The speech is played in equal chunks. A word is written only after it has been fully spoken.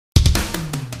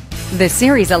The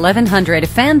Series 1100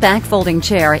 fan back folding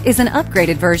chair is an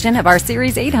upgraded version of our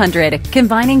Series 800,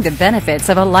 combining the benefits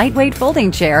of a lightweight folding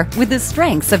chair with the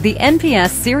strengths of the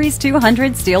NPS Series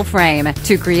 200 steel frame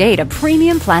to create a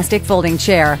premium plastic folding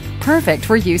chair, perfect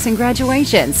for use in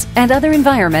graduations and other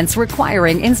environments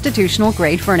requiring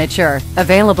institutional-grade furniture.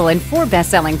 Available in 4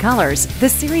 best-selling colors, the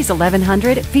Series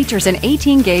 1100 features an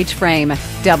 18-gauge frame,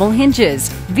 double hinges,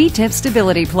 V-tip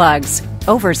stability plugs,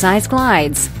 oversized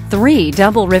glides, 3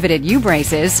 double riveted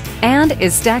U-braces, and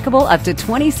is stackable up to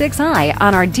 26 high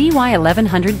on our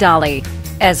DY1100 dolly.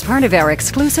 As part of our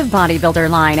exclusive bodybuilder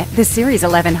line, the Series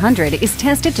 1100 is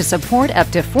tested to support up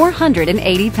to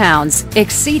 480 pounds,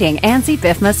 exceeding ANSI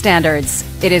BIFMA standards.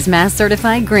 It is mass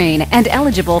certified green and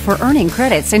eligible for earning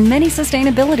credits in many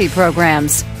sustainability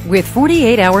programs. With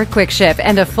 48-hour quick ship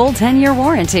and a full 10-year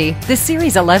warranty, the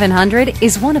Series 1100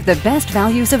 is one of the best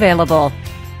values available.